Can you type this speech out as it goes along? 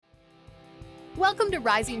Welcome to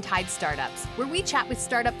Rising Tide Startups, where we chat with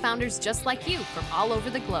startup founders just like you from all over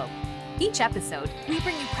the globe. Each episode, we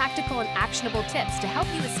bring you practical and actionable tips to help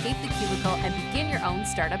you escape the cubicle and begin your own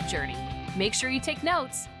startup journey. Make sure you take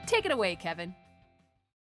notes. Take it away, Kevin.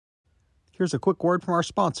 Here's a quick word from our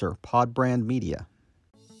sponsor, Pod Brand Media.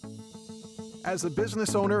 As a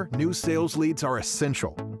business owner, new sales leads are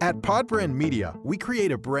essential. At Podbrand Media, we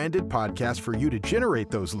create a branded podcast for you to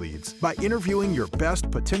generate those leads by interviewing your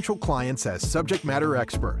best potential clients as subject matter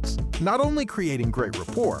experts. Not only creating great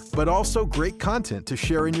rapport, but also great content to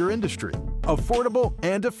share in your industry. Affordable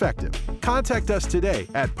and effective. Contact us today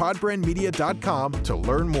at podbrandmedia.com to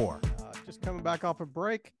learn more. Just coming back off a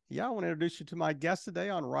break. I want to introduce you to my guest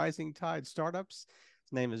today on Rising Tide Startups.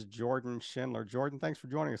 His name is Jordan Schindler. Jordan, thanks for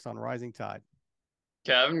joining us on Rising Tide.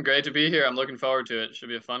 Kevin, great to be here. I'm looking forward to it. Should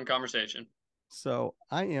be a fun conversation. So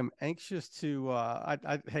I am anxious to,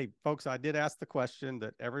 hey, folks, I did ask the question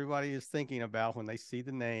that everybody is thinking about when they see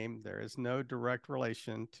the name. There is no direct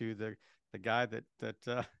relation to the guy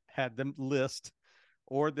that had them list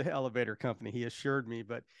or the elevator company. He assured me,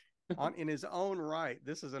 but in his own right,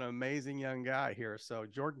 this is an amazing young guy here. So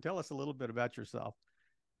Jordan, tell us a little bit about yourself.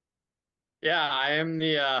 Yeah, I am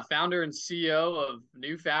the founder and CEO of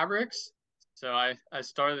Nufabrx. So I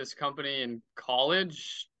started this company in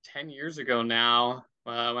college 10 years ago now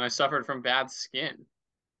when I suffered from bad skin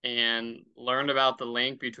and learned about the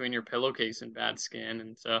link between your pillowcase and bad skin.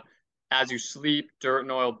 And so as you sleep, dirt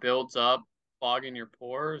and oil builds up, clogging your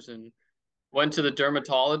pores, and went to the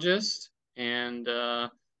dermatologist and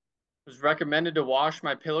was recommended to wash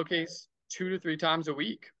my pillowcase 2 to 3 times a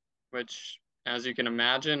week, which, as you can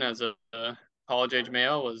imagine, as a college-age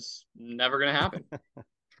male, was never going to happen.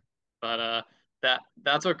 But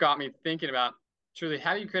that's what got me thinking about truly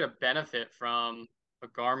how do you create a benefit from a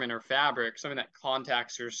garment or fabric, something that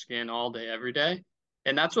contacts your skin all day, every day.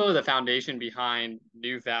 And that's really the foundation behind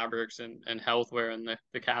Nufabrx and healthwear and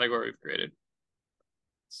the category we've created.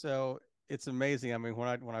 So it's amazing. I mean,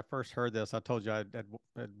 when I first heard this, I told you I'd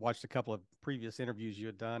watched a couple of previous interviews you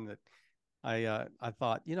had done that I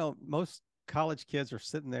thought, most college kids are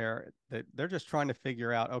sitting there that they're just trying to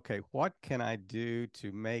figure out, okay, what can I do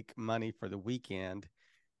to make money for the weekend?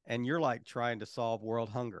 And you're like trying to solve world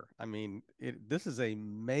hunger. I mean, this is a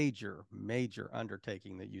major, major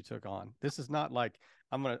undertaking that you took on. This is not like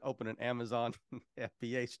I'm going to open an Amazon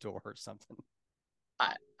FBA store or something.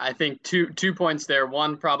 I think two points there.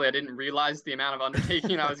 One, probably I didn't realize the amount of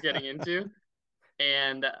undertaking I was getting into.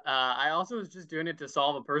 And I also was just doing it to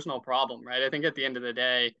solve a personal problem, right? I think at the end of the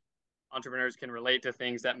day, entrepreneurs can relate to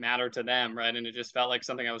things that matter to them, right? And it just felt like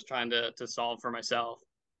something I was trying to solve for myself.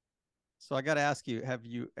 So I got to ask you, have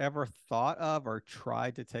you ever thought of or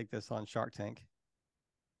tried to take this on Shark Tank?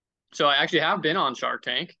 So I actually have been on Shark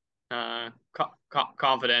Tank,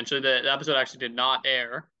 confidentially. The episode actually did not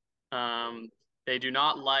air. They do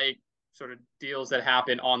not like sort of deals that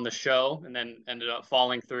happen on the show and then ended up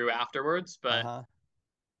falling through afterwards. But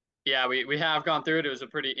yeah, we have gone through it. It was a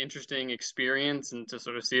pretty interesting experience, and to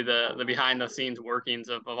sort of see the behind the scenes workings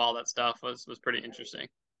of all that stuff was pretty interesting.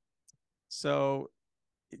 So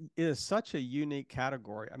it is such a unique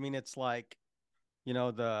category. I mean, it's like,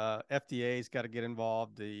 the FDA's got to get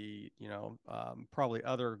involved. Probably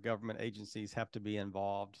other government agencies have to be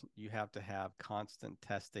involved. You have to have constant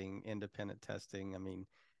testing, independent testing. I mean,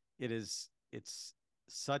 it's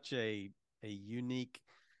such a unique,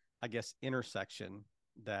 I guess, intersection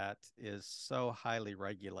that is so highly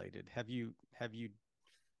regulated. How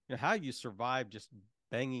you survive just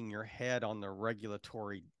banging your head on the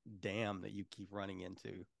regulatory dam that you keep running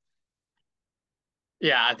into?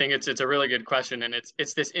 Yeah, I think it's a really good question, and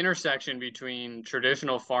it's this intersection between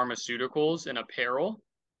traditional pharmaceuticals and apparel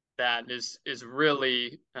that is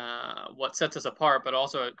really what sets us apart, but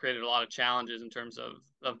also it created a lot of challenges in terms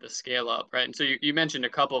of the scale up, right? And so you mentioned a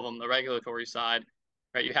couple of them, the regulatory side,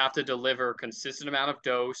 right? You have to deliver a consistent amount of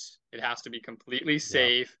dose. It has to be completely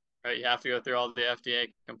safe, right? You have to go through all the FDA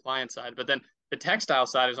compliance side, but then the textile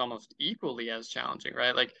side is almost equally as challenging,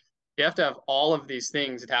 right? Like you have to have all of these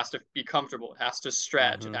things. It has to be comfortable. It has to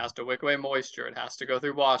stretch. It has to wick away moisture. It has to go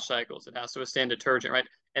through wash cycles. It has to withstand detergent, right?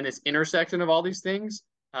 And this intersection of all these things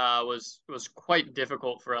was quite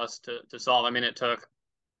difficult for us to solve. I mean, it took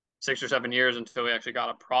 6 or 7 years until we actually got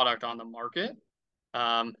a product on the market.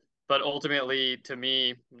 But ultimately, to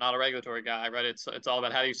me, I'm not a regulatory guy, right? It's all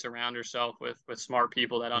about how do you surround yourself with smart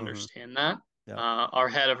people that understand that. Yep. Our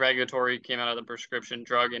head of regulatory came out of the prescription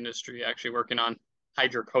drug industry, actually working on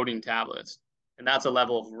hydrocodone tablets. And that's a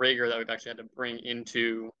level of rigor that we've actually had to bring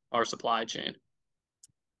into our supply chain.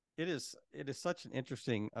 It is such an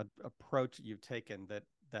interesting approach you've taken that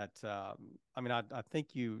that I mean, I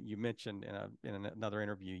think you mentioned in another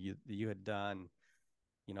interview you had done,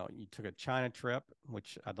 you took a China trip,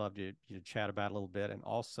 which I'd love you to chat about a little bit, and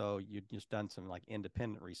also you just done some like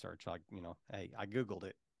independent research, like hey, I Googled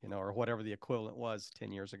it, or whatever the equivalent was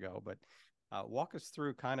 10 years ago. But walk us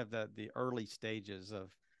through kind of the early stages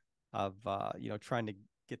of trying to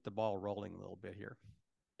get the ball rolling a little bit here.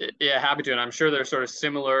 Yeah, happy to. And I'm sure there's sort of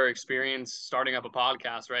similar experience starting up a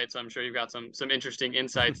podcast, right? So I'm sure you've got some interesting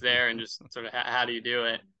insights there, and just sort of how do you do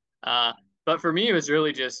it? But for me, it was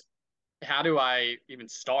really just, how do I even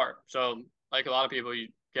start? So like a lot of people, you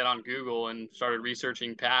get on Google and started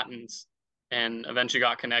researching patents, and eventually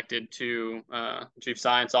got connected to a chief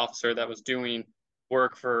science officer that was doing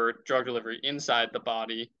work for drug delivery inside the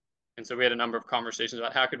body. And so we had a number of conversations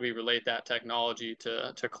about how could we relate that technology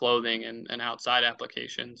to clothing and outside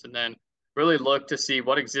applications, and then really look to see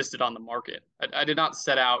what existed on the market. I did not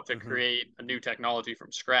set out to create a new technology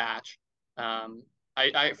from scratch.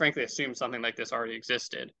 I frankly assumed something like this already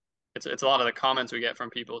existed. It's a lot of the comments we get from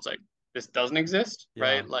people. It's like, this doesn't exist,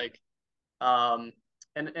 right? Like,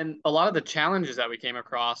 and a lot of the challenges that we came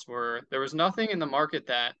across were there was nothing in the market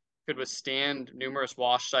that could withstand numerous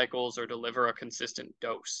wash cycles or deliver a consistent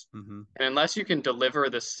dose. And unless you can deliver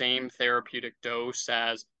the same therapeutic dose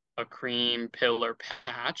as a cream, pill, or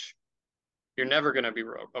patch, you're never going to be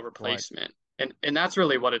a replacement. Right. And that's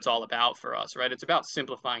really what it's all about for us, right? It's about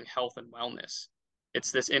simplifying health and wellness.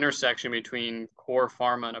 It's this intersection between core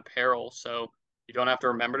pharma and apparel. So you don't have to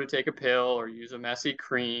remember to take a pill or use a messy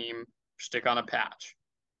cream or stick on a patch.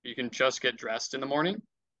 You can just get dressed in the morning.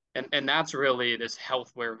 And that's really this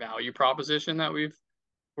healthware value proposition that we've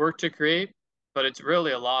worked to create. But it's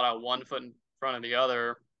really a lot of one foot in front of the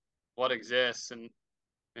other, what exists. And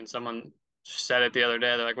someone said it the other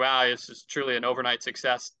day. They're like, wow, this is truly an overnight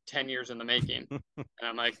success, 10 years in the making. And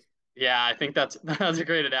I'm like, yeah, I think that's a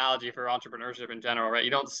great analogy for entrepreneurship in general, right?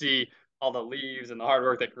 You don't see all the leaves and the hard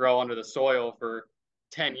work that grow under the soil for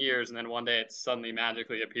 10 years, and then one day it suddenly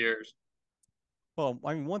magically appears. Well,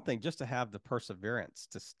 I mean, one thing, just to have the perseverance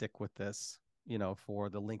to stick with this, for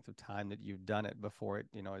the length of time that you've done it before it,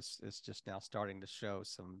 it's just now starting to show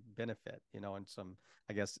some benefit, and some,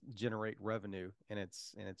 I guess, generate revenue in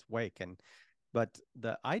its wake. But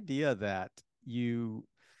the idea that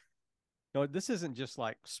this isn't just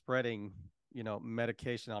like spreading,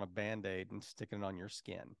 medication on a Band-Aid and sticking it on your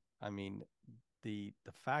skin. I mean, the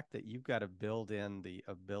fact that you've got to build in the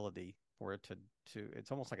ability for it to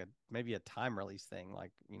it's almost like maybe a time release thing,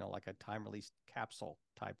 like like a time release capsule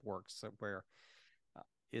type works, where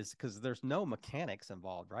is because there's no mechanics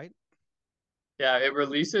involved, right? Yeah, it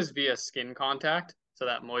releases via skin contact, so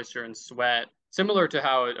that moisture and sweat, similar to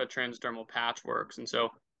how a transdermal patch works. And so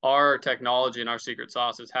our technology and our secret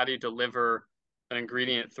sauce is, how do you deliver an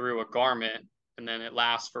ingredient through a garment and then it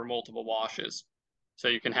lasts for multiple washes? So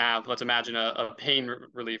you can have, let's imagine a pain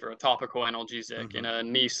reliever, a topical analgesic in a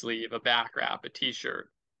knee sleeve, a back wrap, a t-shirt,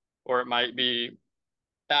 or it might be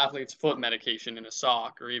athlete's foot medication in a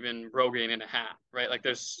sock, or even Rogaine in a hat, right? Like,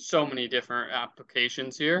 there's so many different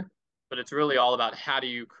applications here, but it's really all about how do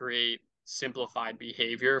you create simplified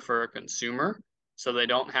behavior for a consumer so they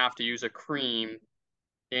don't have to use a cream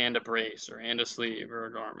and a brace and a sleeve or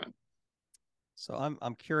a garment. So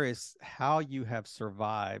I'm curious how you have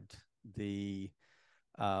survived the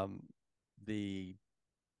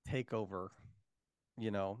takeover,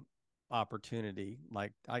 opportunity.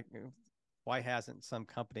 Like, why hasn't some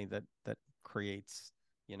company that creates,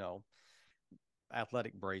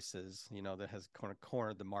 athletic braces, that has kind of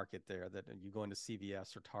cornered the market there, that you go into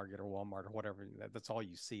CVS or Target or Walmart or whatever, that's all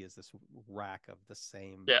you see is this rack of the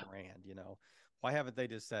same brand, why haven't they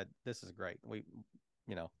just said, this is great, we,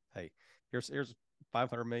 hey, here's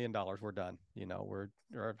 $500 million, we're done, we're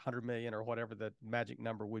 100 million or whatever the magic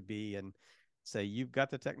number would be, and say, you've got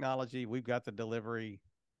the technology, we've got the delivery,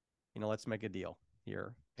 let's make a deal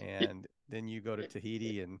here. And then you go to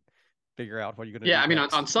Tahiti and figure out what you're going to do. Yeah, I mean,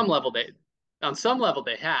 next. on some level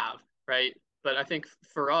they have, right? But I think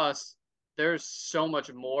for us, there's so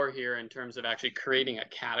much more here in terms of actually creating a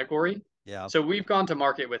category. Yeah. So we've gone to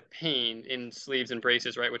market with pain in sleeves and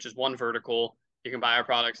braces, right? Which is one vertical. You can buy our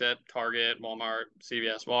products at Target, Walmart,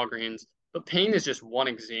 CVS, Walgreens. But pain is just one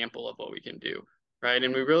example of what we can do, right?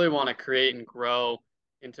 And we really want to create and grow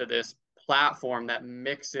into this platform that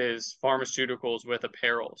mixes pharmaceuticals with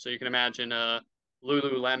apparel. So you can imagine a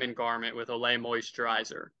Lululemon garment with Olay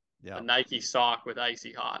moisturizer, a Nike sock with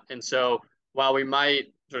Icy Hot. And so while we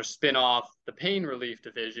might sort of spin off the pain relief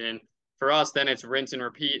division, for us, then it's rinse and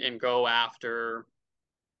repeat and go after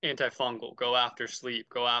antifungal, go after sleep,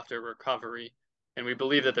 go after recovery. And we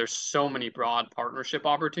believe that there's so many broad partnership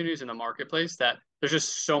opportunities in the marketplace that there's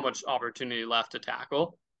just so much opportunity left to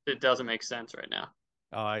tackle. It doesn't make sense right now.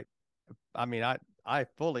 I mean, I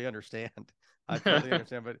fully understand. I fully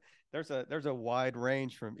understand, but there's a wide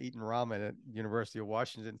range from eating ramen at University of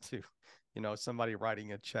Washington to, somebody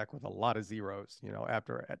writing a check with a lot of zeros,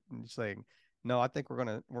 after saying, no, I think we're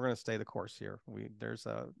gonna stay the course here.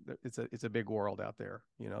 It's a big world out there,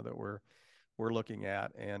 that we're looking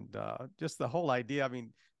at, and just the whole idea. I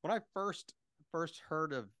mean, when I first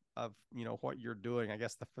heard of what you're doing, I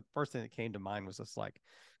guess the first thing that came to mind was just like,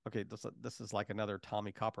 okay, this is like another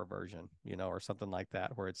Tommy Copper version, or something like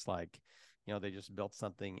that, where it's like, they just built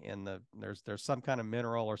something in there's some kind of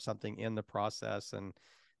mineral or something in the process, and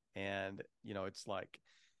it's like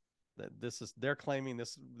they're claiming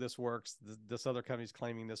this works, this other company's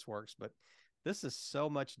claiming this works, but this is so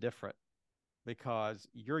much different because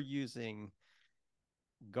you're using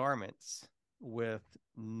garments with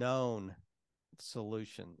known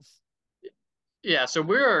solutions. Yeah, so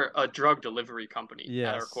we're a drug delivery company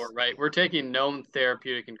at our core, Yes. right? We're taking known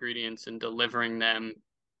therapeutic ingredients and delivering them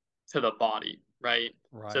to the body, right?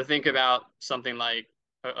 So Right. think about something like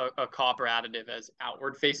a copper additive as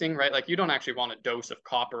outward facing, right? Like you don't actually want a dose of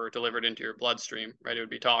copper delivered into your bloodstream, right? It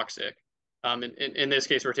would be toxic. In this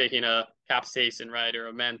case, we're taking a capsaicin, right, or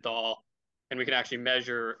a menthol, and we can actually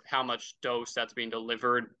measure how much dose that's being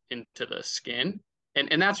delivered into the skin.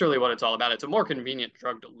 And that's really what it's all about. It's a more convenient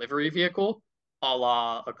drug delivery vehicle, a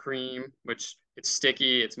la a cream, which it's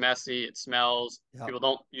sticky, it's messy, it smells. Yep. People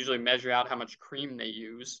don't usually measure out how much cream they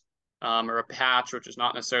use, or a patch, which is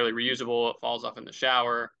not necessarily reusable. It falls off in the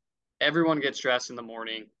shower. Everyone gets dressed in the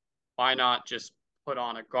morning. Why not just put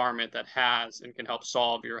on a garment that has and can help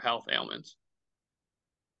solve your health ailments?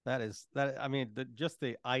 I mean, just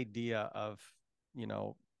the idea of,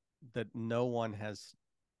 that no one has,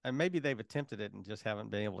 and maybe they've attempted it and just haven't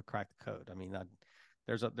been able to crack the code. I mean,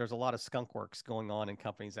 there's a lot of skunk works going on in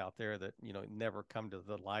companies out there that, never come to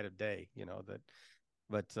the light of day,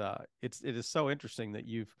 but it is so interesting that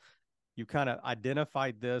you kind of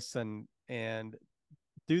identified this, and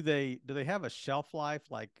do they have a shelf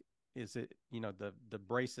life? Like, is it, the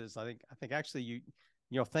braces? I think actually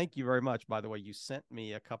thank you very much. By the way, you sent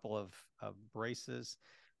me a couple of braces.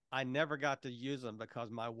 I never got to use them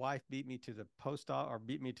because my wife beat me to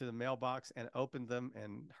the mailbox and opened them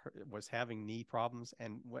and was having knee problems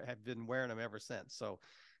and have been wearing them ever since. So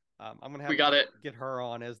I'm gonna have to get her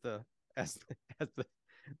on as the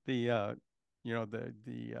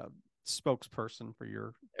spokesperson for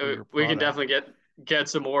your product. We can definitely get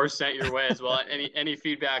some more sent your way as well. Any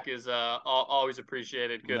feedback is always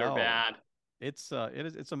appreciated, good or bad. It's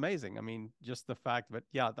amazing. I mean, just the fact, but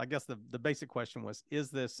yeah, I guess the basic question was,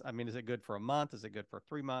 is it good for a month? Is it good for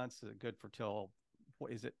 3 months? Is it good for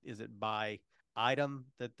is it by item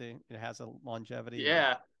that it has a longevity?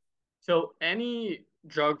 Yeah. So any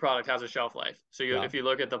drug product has a shelf life. So if you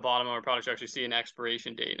look at the bottom of our product, you actually see an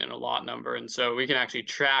expiration date and a lot number. And so we can actually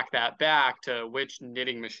track that back to which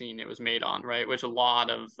knitting machine it was made on, right? Which a lot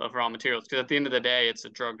of raw materials, because at the end of the day, it's a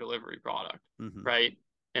drug delivery product, right?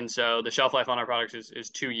 And so the shelf life on our products is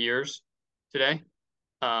 2 years today.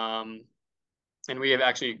 And we have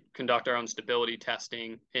actually conduct our own stability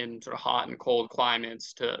testing in sort of hot and cold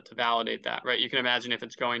climates to validate that, right? You can imagine if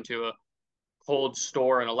it's going to a cold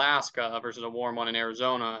store in Alaska versus a warm one in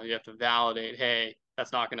Arizona, you have to validate, hey,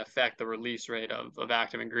 that's not going to affect the release rate of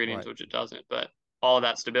active ingredients, which it doesn't. But all of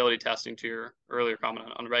that stability testing, to your earlier comment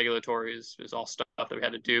on regulatory, is all stuff that we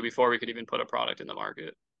had to do before we could even put a product in the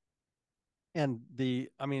market. And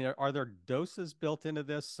I mean, are there doses built into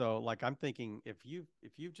this? So like, I'm thinking if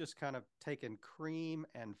you've just kind of taken cream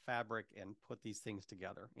and fabric and put these things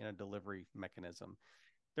together in a delivery mechanism,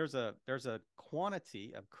 there's a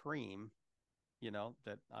quantity of cream,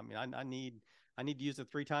 that, I mean, I need to use it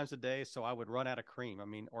 3 times a day, so I would run out of cream. I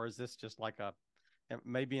mean, or is this just like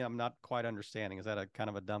maybe I'm not quite understanding. Is that a kind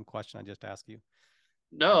of a dumb question I just asked you?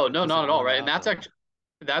 No, not at all, right? And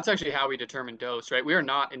that's actually how we determine dose, right? We are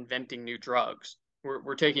not inventing new drugs.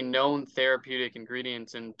 We're taking known therapeutic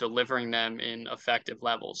ingredients and delivering them in effective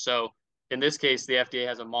levels. So in this case, the FDA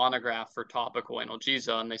has a monograph for topical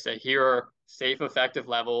analgesia, and they say here are safe, effective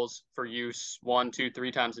levels for use 1, 2,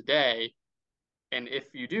 3 times a day. And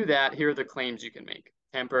if you do that, here are the claims you can make: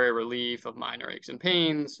 temporary relief of minor aches and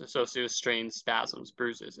pains associated with strains, spasms,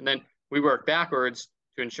 bruises. And then we work backwards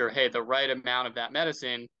to ensure, hey, the right amount of that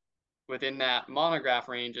medicine within that monograph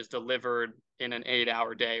range is delivered in an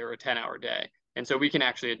 8-hour day or a 10-hour day. And so we can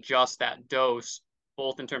actually adjust that dose,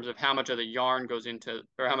 both in terms of how much of the yarn goes into,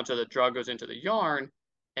 or how much of the drug goes into the yarn,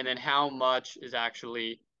 and then how much is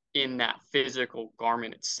actually in that physical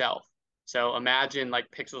garment itself. So imagine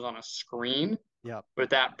like pixels on a screen. Yep. With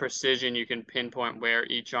that precision, you can pinpoint where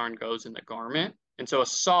each yarn goes in the garment. And so a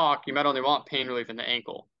sock, you might only want pain relief in the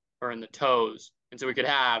ankle or in the toes. And so we could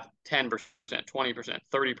have 10%, 20%,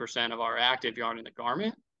 30% of our active yarn in the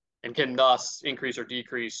garment and can thus increase or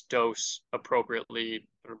decrease dose appropriately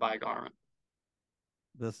or by garment.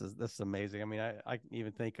 This is amazing. I mean, I can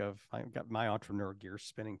even think of, I've got my entrepreneur gears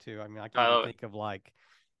spinning too. I mean, I can I even love it. think of like,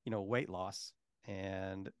 weight loss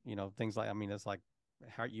and, things like, I mean, it's like,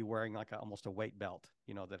 how are you wearing like almost a weight belt,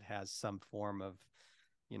 that has some form of,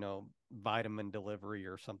 vitamin delivery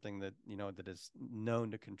or something that, that is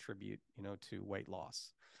known to contribute, to weight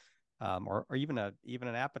loss, or even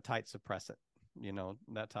an appetite suppressant,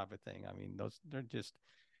 that type of thing. I mean, they're just,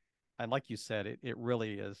 and like you said, it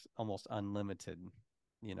really is almost unlimited,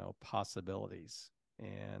 possibilities.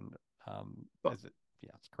 And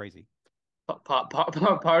it's crazy.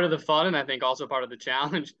 Part of the fun, and I think also part of the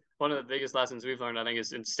challenge, one of the biggest lessons we've learned, I think,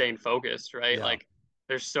 is in staying focused, right? Yeah. Like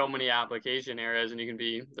there's so many application areas and you can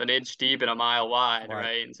be an inch deep and a mile wide,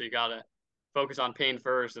 right? And so you got to focus on pain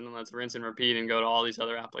first and then let's rinse and repeat and go to all these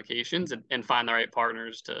other applications and find the right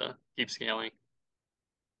partners to keep scaling.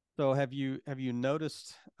 So have you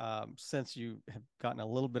noticed, since you have gotten a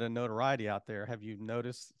little bit of notoriety out there, have you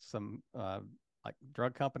noticed some like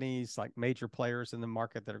drug companies, like major players in the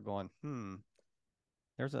market that are going,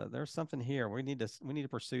 there's something here. We need to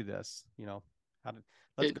pursue this.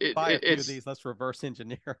 Let's buy a few of these. Let's reverse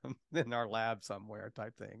engineer them in our lab somewhere,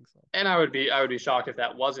 type thing. So. And I would be shocked if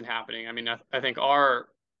that wasn't happening. I mean, I think our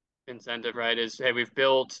incentive, right, is hey, we've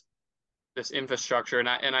built this infrastructure, and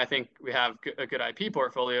I think we have a good IP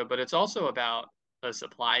portfolio, but it's also about a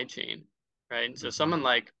supply chain, right? So someone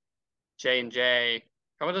like J&J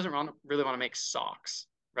probably doesn't really want to make socks,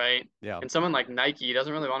 right? Yeah. And someone like Nike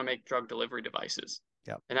doesn't really want to make drug delivery devices.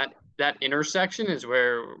 Yeah. And that intersection is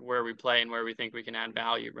where we play and where we think we can add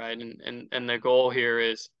value, right? And the goal here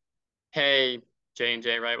is, hey,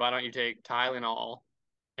 J&J, right? Why don't you take Tylenol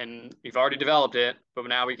and you've already developed it, but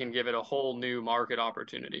now we can give it a whole new market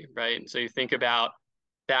opportunity, right? And so you think about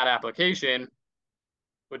that application.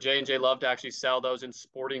 Would J&J love to actually sell those in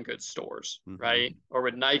sporting goods stores, right? Or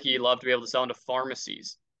would Nike love to be able to sell into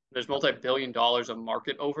pharmacies? There's multi-billion dollars of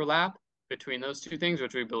market overlap between those two things,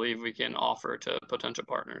 which we believe we can offer to potential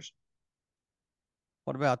partners.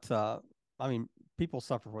 What about, I mean, people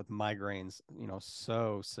suffer with migraines,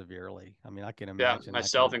 so severely. I mean, I can imagine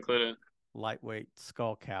myself included. Lightweight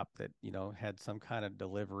skull cap that, had some kind of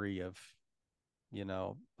delivery of,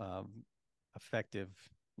 effective,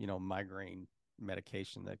 migraine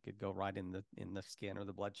medication that could go right in the skin or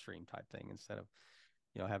the bloodstream type thing instead of,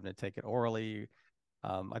 having to take it orally.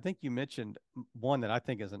 I think you mentioned one that I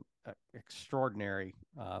think is an extraordinary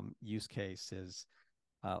use case is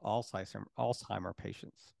Alzheimer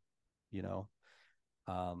patients,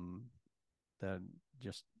 that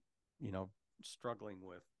just, struggling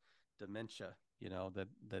with dementia,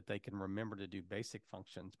 that they can remember to do basic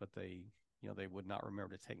functions, but they would not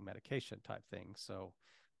remember to take medication type thing. So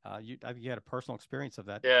I think you had a personal experience of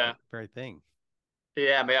that very thing.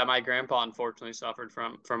 Yeah, my grandpa unfortunately suffered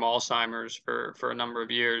from Alzheimer's for a number of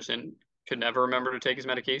years and could never remember to take his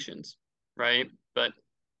medications, right? But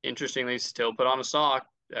interestingly, still put on a sock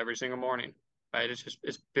every single morning, right?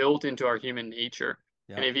 It's built into our human nature.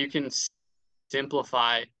 Yeah. And if you can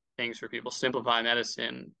simplify things for people, simplify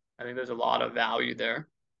medicine, I think there's a lot of value there.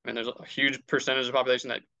 I mean, there's a huge percentage of the population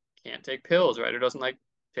that can't take pills, right? Or doesn't like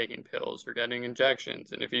taking pills or getting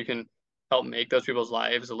injections. And if you can help make those people's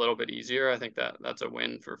lives a little bit easier, I think that's a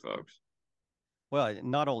win for folks. Well,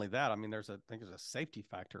 not only that, I mean, I think there's a safety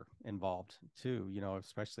factor involved too,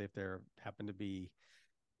 especially if there happen to be,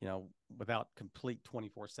 without complete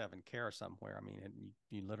 24/7 care somewhere. I mean,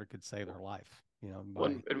 you literally could save their life,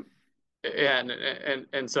 and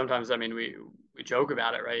sometimes, I mean, we joke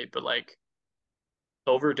about it, right? But like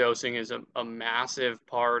overdosing is a massive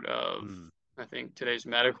part of, I think, today's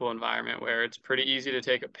medical environment where it's pretty easy to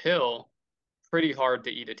take a pill, pretty hard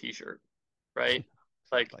to eat a t-shirt, right?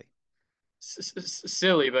 Like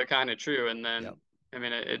silly, but kind of true. And then, I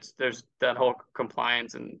mean, there's that whole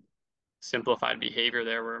compliance and simplified behavior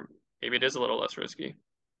there where maybe it is a little less risky.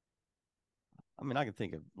 I mean, I can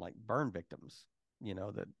think of like burn victims,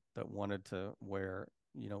 that wanted to wear,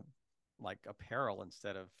 like apparel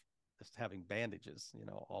instead of just having bandages,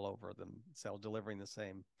 all over themselves, delivering the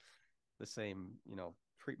same,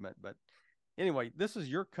 treatment. But anyway, this is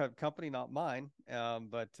your company, not mine. You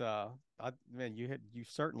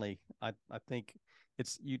certainly, I think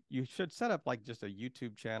you should set up like just a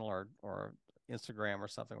YouTube channel or Instagram or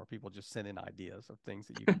something where people just send in ideas of things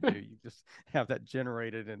that you can do. You just have that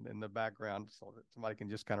generated in the background so that somebody can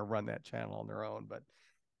just kind of run that channel on their own. But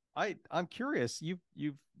I'm curious,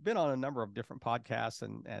 you've been on a number of different podcasts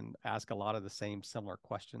and ask a lot of the same similar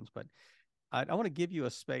questions, but I want to give you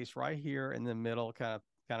a space right here in the middle, kind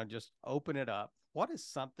of just open it up. What is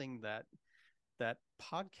something that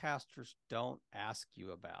podcasters don't ask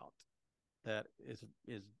you about that is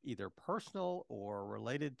either personal or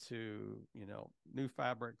related to,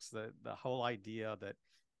 Nufabrx, the whole idea that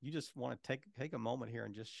you just want to take a moment here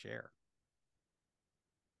and just share?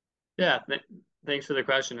 Yeah, thanks for the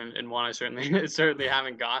question, and one I certainly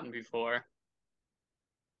haven't gotten before.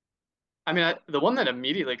 I mean, the one that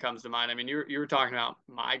immediately comes to mind. I mean, you were talking about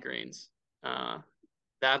migraines. Uh,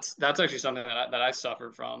 that's actually something that I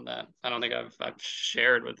suffer from that I don't think I've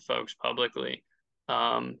shared with folks publicly.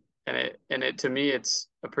 And it to me, it's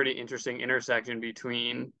a pretty interesting intersection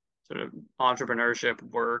between sort of entrepreneurship,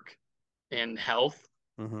 work, and health.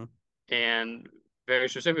 Mm-hmm. And very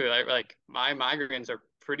specifically, like my migraines are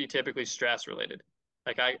pretty typically stress related.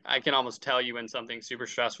 Like I can almost tell you when something super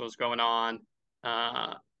stressful is going on.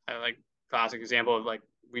 I like classic example of like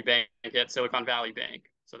we bank at Silicon Valley Bank.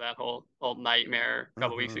 So that whole nightmare a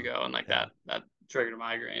couple weeks Mm-hmm. ago, and like Yeah. that triggered a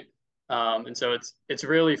migraine. And so it's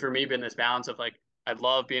really for me been this balance of like I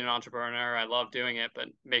love being an entrepreneur, I love doing it, but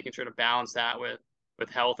making sure to balance that with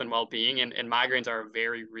health and well-being. And migraines are a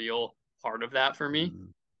very real part of that for me.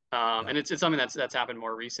 Mm-hmm. And it's something that's happened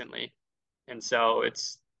more recently. And so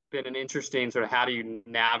it's been an interesting sort of how do you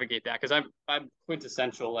navigate that? Because I'm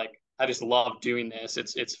quintessential, like I just love doing this.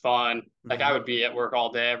 It's fun. Like I Mm-hmm. would be at work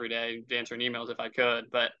all day every day answering emails if I could,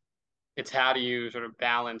 but it's how do you sort of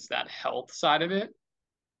balance that health side of it?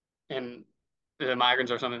 And the migraines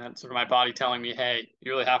are something that's sort of my body telling me, hey,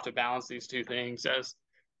 you really have to balance these two things as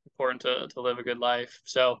important to live a good life.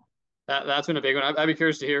 So that's been a big one. I'd be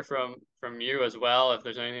curious to hear from you as well if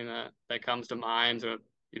there's anything that comes to mind or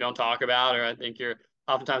you don't talk about, or I think you're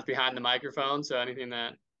oftentimes behind the microphone. So anything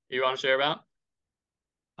that you want to share about?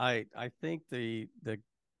 I think the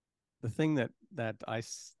thing that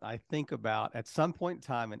I think about at some point in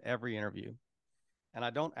time in every interview, and I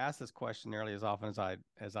don't ask this question nearly as often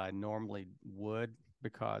as I normally would,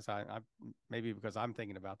 because I maybe because I'm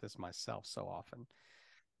thinking about this myself so often.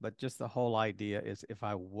 But just the whole idea is, if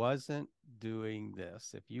I wasn't doing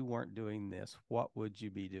this, if you weren't doing this, what would you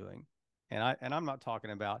be doing? And I'm not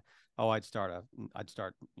talking about, oh, I'd start a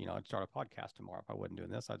podcast tomorrow. If I wasn't doing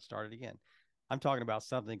this, I'd start it again. I'm talking about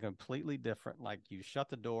something completely different, like you shut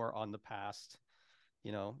the door on the past.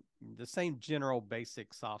 The same general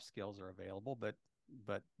basic soft skills are available,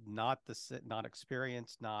 but not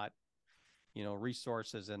experience, not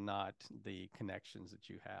resources, and not the connections that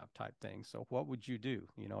you have, type thing. So what would you do?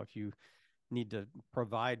 If you need to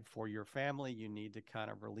provide for your family, you need to kind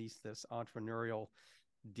of release this entrepreneurial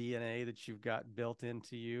DNA that you've got built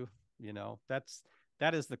into you.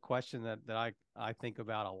 That is the question that I think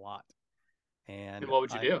about a lot. And And what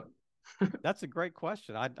would you do? that's a great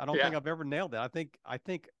question. I don't think Yeah. I've ever nailed it. I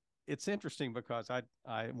think it's interesting because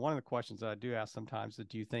I one of the questions that I do ask sometimes is,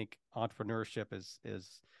 do you think entrepreneurship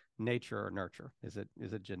is nature or nurture? Is it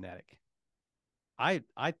genetic? I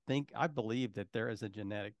believe that there is a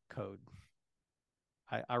genetic code.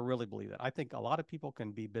 I really believe that. I think a lot of people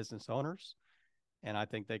can be business owners, and I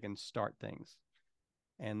think they can start things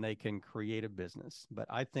and they can create a business. But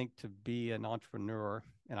I think to be an entrepreneur,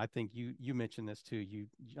 and I think you mentioned this too,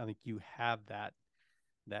 I think you have that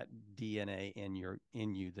DNA in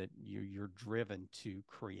you, that you're driven to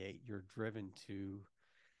create, you're driven to,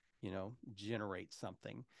 generate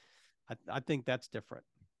something. I think that's different.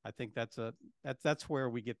 I think that's where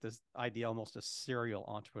we get this idea, almost a serial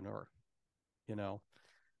entrepreneur, you know.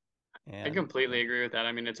 I And completely agree with that.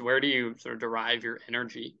 I mean, it's where do you sort of derive your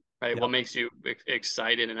energy, right? What yep. makes you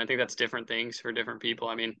excited? And I think that's different things for different people.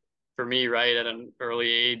 I mean, for me, right, at an early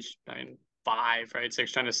age, I mean, 5, right,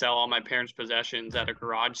 6, trying to sell all my parents' possessions at a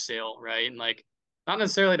garage sale, right? And like, not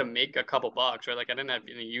necessarily to make a couple bucks, right? Like, I didn't have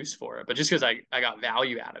any use for it, but just because I got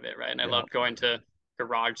value out of it, right? And I Yeah. loved going to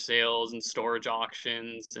garage sales and storage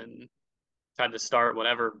auctions and tried to start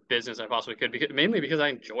whatever business I possibly could, mainly because I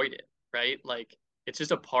enjoyed it, right? Like it's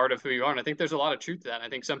just a part of who you are. And I think there's a lot of truth to that. I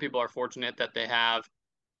think some people are fortunate that they have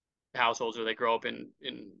households or they grow up in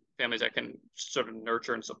families that can sort of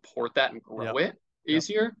nurture and support that and grow Yep. it Yep.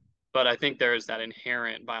 easier. But I think there is that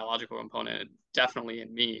inherent biological component definitely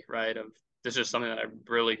in me, right? Of this is something that I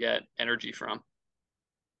really get energy from.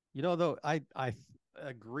 Though I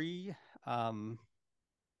agree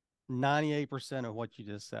 98% of what you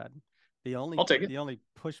just said. The I'll only take it. the only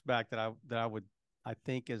pushback that I would I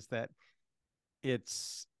think is that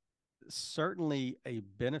it's certainly a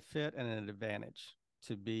benefit and an advantage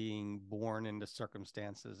to being born into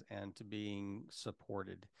circumstances and to being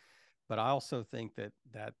supported. But I also think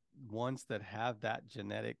that ones that have that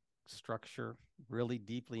genetic structure really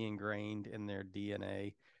deeply ingrained in their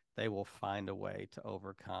DNA, they will find a way to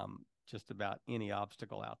overcome just about any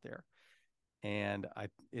obstacle out there. And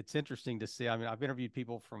it's interesting to see. I mean, I've interviewed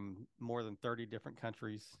people from more than 30 different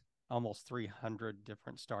countries, almost 300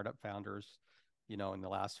 different startup founders, in the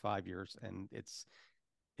last 5 years. And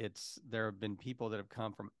there have been people that have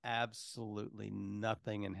come from absolutely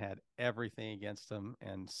nothing and had everything against them,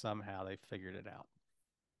 and somehow they figured it out.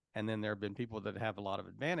 And then there have been people that have a lot of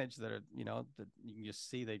advantage that are, that you can just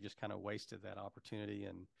see they just kind of wasted that opportunity,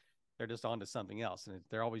 and they're just on to something else. And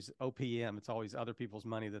they're always OPM. It's always other people's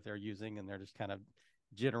money that they're using, and they're just kind of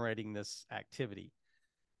generating this activity,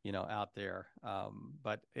 out there.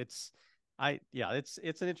 But it's an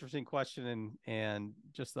interesting question, and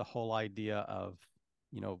just the whole idea of,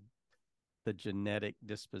 the genetic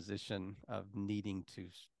disposition of needing to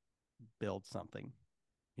build something,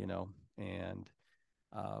 and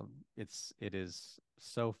it is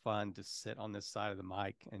so fun to sit on this side of the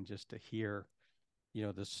mic and just to hear,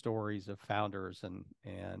 the stories of founders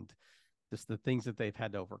and just the things that they've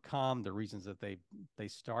had to overcome, the reasons that they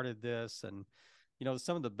started this. And,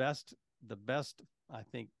 some of the best, I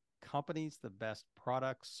think, companies, the best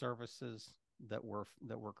products, services that were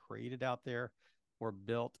created out there were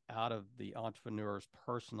built out of the entrepreneur's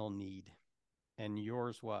personal need. And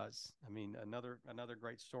yours was, I mean, another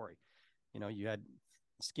great story. You had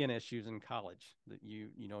skin issues in college that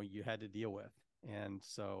you had to deal with. And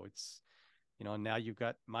so it's, now you've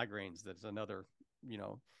got migraines. That's another,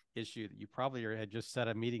 issue that you probably had just set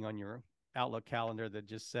a meeting on your Outlook calendar that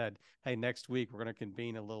just said, hey, next week we're going to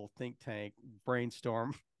convene a little think tank,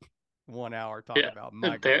 brainstorm 1 hour, talk about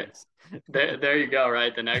migraines. There you go,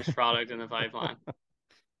 right? The next product in the pipeline.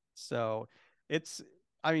 So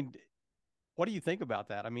I mean, what do you think about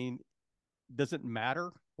that? I mean, does it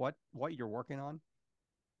matter what you're working on?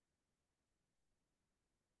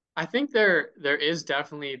 I think there is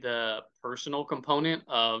definitely the personal component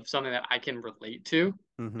of something that I can relate to,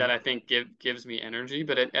 that I think gives me energy.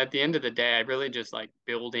 But at the end of the day, I really just like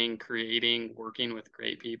building, creating, working with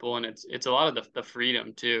great people, and it's a lot of the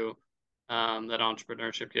freedom too, that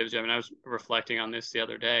entrepreneurship gives you. I mean, I was reflecting on this the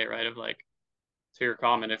other day, right? Of like, to your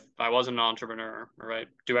comment, if I wasn't an entrepreneur, right,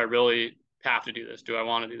 do I really have to do this? Do I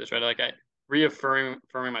want to do this? Right? Like, I reaffirming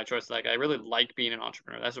my choice. Like, I really like being an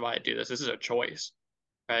entrepreneur. That's why I do this. This is a choice,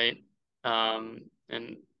 right?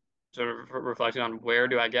 And sort of reflecting on where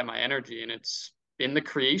do I get my energy, and it's in the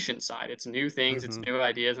creation side. It's new things, it's new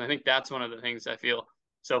ideas, and I think that's one of the things I feel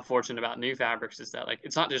so fortunate about Nufabrx, is that like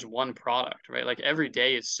it's not just one product, right? Like every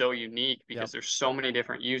day is so unique because there's so many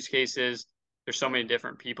different use cases, there's so many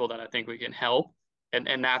different people that I think we can help,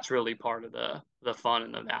 and that's really part of the fun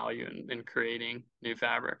and the value in creating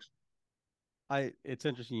Nufabrx. It's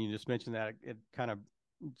interesting you just mentioned that. It kind of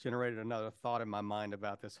generated another thought in my mind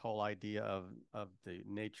about this whole idea of the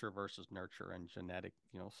nature versus nurture and genetic,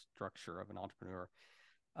 structure of an entrepreneur.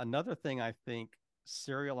 Another thing I think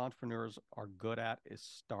serial entrepreneurs are good at is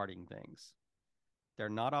starting things. They're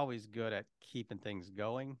not always good at keeping things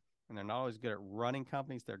going, and they're not always good at running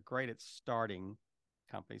companies. They're great at starting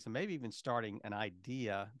companies, and maybe even starting an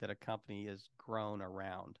idea that a company is grown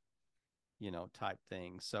around, type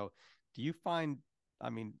thing. So do you find,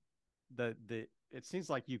 I mean, it seems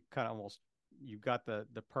like you kind of you've got the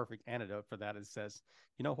perfect antidote for that. It says,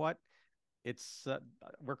 you know what, it's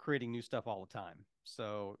we're creating new stuff all the time,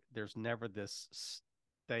 so there's never this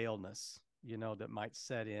staleness, that might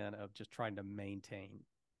set in of just trying to maintain.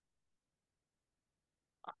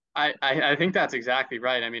 I think that's exactly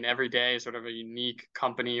right. I mean, every day is sort of a unique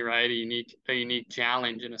company, right? A unique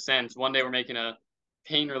challenge in a sense. One day we're making a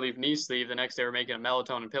pain relief knee sleeve, the next day we're making a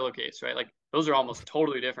melatonin pillowcase, right? Like those are almost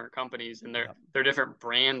totally different companies, and they're different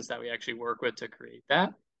brands that we actually work with to create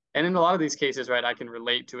that. And in a lot of these cases, right, I can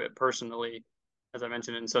relate to it personally, as I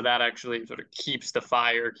mentioned, and so that actually sort of keeps the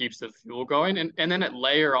fire, keeps the fuel going, and then it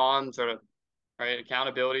layer on sort of, right,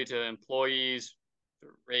 accountability to employees,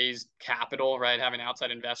 raise capital, right, having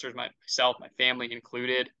outside investors, myself, my family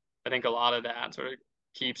included. I think a lot of that sort of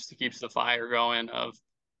keeps the fire going of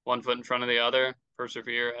one foot in front of the other,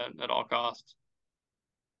 persevere at all costs.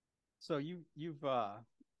 So you've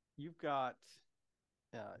got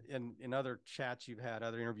in other chats you've had,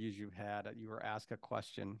 other interviews you've had, you were asked a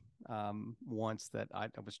question once that I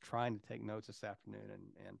was trying to take notes this afternoon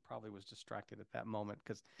and probably was distracted at that moment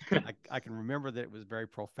because I can remember that it was very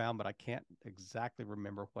profound, but I can't exactly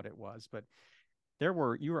remember what it was. But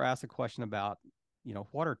you were asked a question about,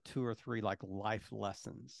 what are 2 or 3 like life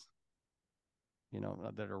lessons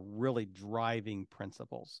that are really driving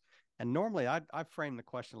principles. And normally I frame the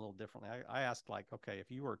question a little differently. I ask, like, okay, if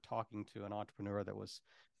you were talking to an entrepreneur that was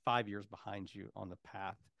 5 years behind you on the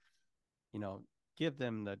path, give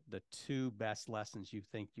them the two best lessons you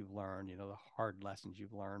think you've learned, the hard lessons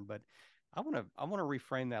you've learned. But I want to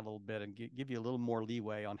reframe that a little bit and give you a little more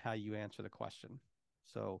leeway on how you answer the question.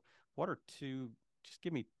 So what are just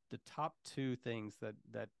give me the top two things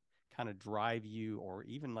that kind of drive you, or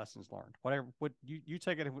even lessons learned, what you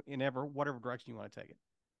take it in whatever direction you want to take it.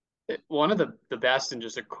 One of the best and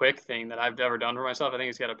just a quick thing that I've ever done for myself, I think,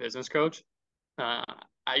 is get a business coach.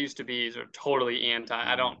 I used to be sort of totally anti.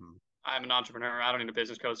 I'm an entrepreneur. I don't need a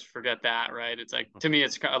business coach. Forget that, right? It's like, to me,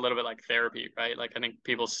 it's a little bit like therapy, right? Like, I think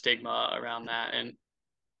people's stigma around that. And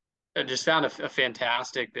I just found a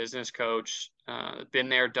fantastic business coach, been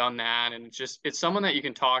there, done that. And it's someone that you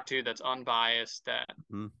can talk to that's unbiased, that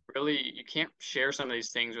really, you can't share some of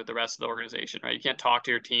these things with the rest of the organization, right? You can't talk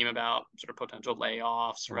to your team about sort of potential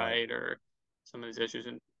layoffs, right? Or some of these issues.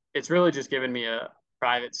 And it's really just given me a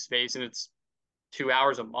private space, and it's 2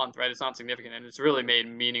 hours a month, right? It's not significant, and it's really made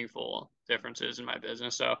meaningful differences in my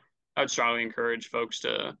business. So I would strongly encourage folks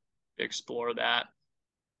to explore that,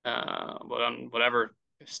 on whatever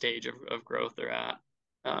stage of growth they're at.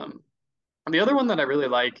 And the other one that I really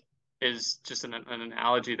like is just an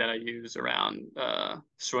analogy that I use around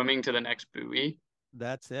swimming to the next buoy.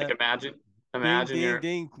 That's it. Like, imagine ding, you're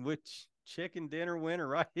ding, which chicken dinner winner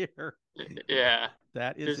right here. Yeah,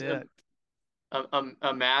 that is just it.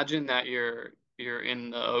 Imagine that you're in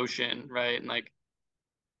the ocean, right? And like,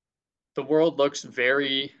 the world looks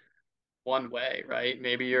very one way, right?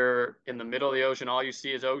 Maybe you're in the middle of the ocean, all you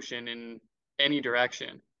see is ocean in any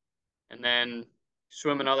direction. And then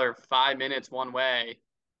swim another 5 minutes one way,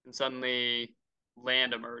 and suddenly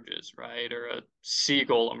land emerges, right? Or a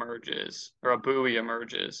seagull emerges, or a buoy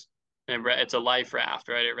emerges. And it's a life raft,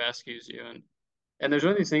 right? It rescues you. And there's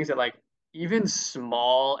one of these things that, like, even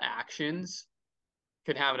small actions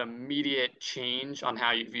can have an immediate change on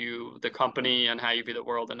how you view the company and how you view the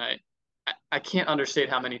world. And I can't understate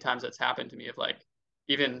how many times that's happened to me, of like,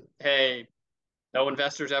 even, hey, no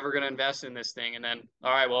investor's ever going to invest in this thing. And then,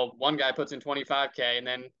 all right, well, one guy puts in 25K, and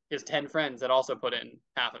then his 10 friends that also put in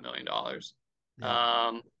 $500,000.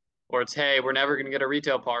 Yeah. Or it's, hey, we're never going to get a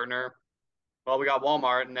retail partner. Well, we got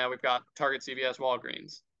Walmart, and now we've got Target, CVS,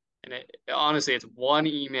 Walgreens. And honestly, it's one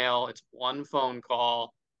email, it's one phone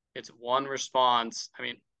call, it's one response. I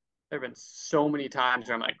mean, there have been so many times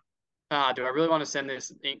where I'm like, do I really want to send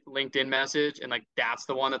this LinkedIn message? And like, that's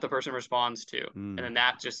the one that the person responds to. And then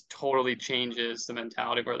that just totally changes the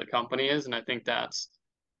mentality of where the company is. And I think that's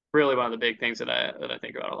really one of the big things that I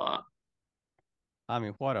think about a lot. I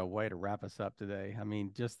mean, what a way to wrap us up today. I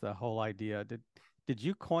mean, just the whole idea. Did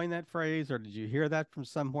you coin that phrase, or did you hear that from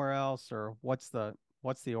somewhere else, or what's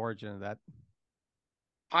the origin of that?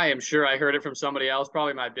 I am sure I heard it from somebody else,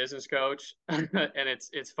 probably my business coach. And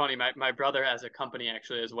it's funny. My brother has a company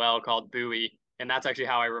actually as well called Buoy, and that's actually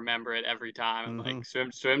how I remember it every time. I'm like,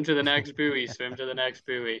 swim to the next buoy, swim to the next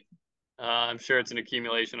buoy. I'm sure it's an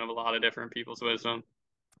accumulation of a lot of different people's wisdom.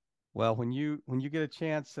 Well, when you get a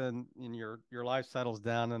chance and your life settles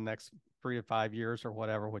down in the next 3 to 5 years or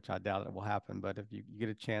whatever, which I doubt it will happen, but if you get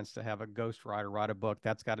a chance to have a ghostwriter write a book,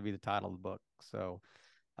 that's got to be the title of the book. So,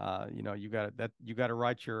 you got to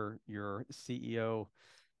write your CEO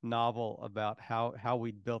novel about how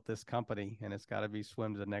we built this company, and it's got to be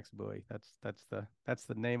Swim to the Next Buoy. That's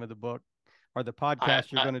the name of the book, or the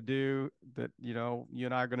podcast you're going to do. That you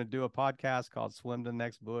and I are going to do a podcast called Swim to the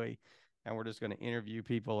Next Buoy, and we're just going to interview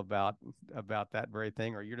people about that very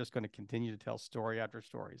thing, or you're just going to continue to tell story after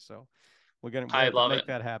story. So we have to make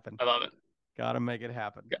that happen. I love it. Got to make it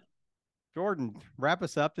happen. Yeah. Jordan, wrap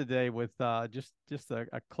us up today with just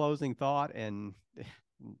a closing thought, and I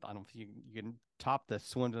don't know if you can top the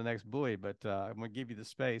Swim to the Next Buoy, but I'm going to give you the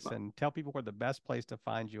space and tell people where the best place to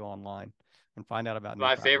find you online and find out about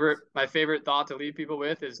Nufabrx. My favorite thought to leave people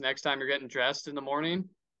with is, next time you're getting dressed in the morning,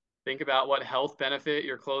 think about what health benefit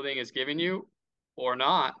your clothing is giving you or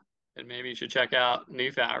not, and maybe you should check out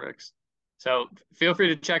Nufabrx. So feel free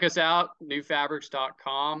to check us out,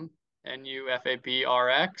 nufabrx.com,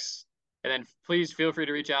 Nufabrx. And then please feel free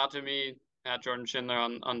to reach out to me at Jordan Schindler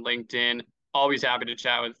on LinkedIn. Always happy to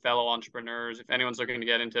chat with fellow entrepreneurs. If anyone's looking to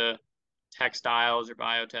get into textiles or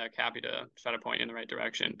biotech, happy to try to point you in the right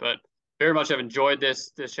direction. But very much have enjoyed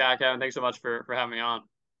this chat, Kevin. Thanks so much for having me on.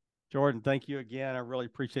 Jordan, thank you again. I really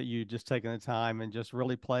appreciate you just taking the time and just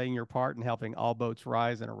really playing your part in helping all boats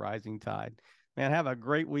rise in a rising tide. Man, have a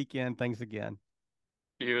great weekend. Thanks again.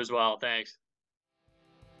 You as well. Thanks.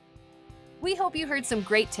 We hope you heard some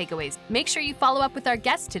great takeaways. Make sure you follow up with our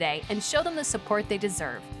guests today and show them the support they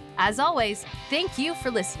deserve. As always, thank you for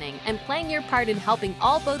listening and playing your part in helping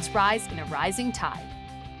all boats rise in a rising tide.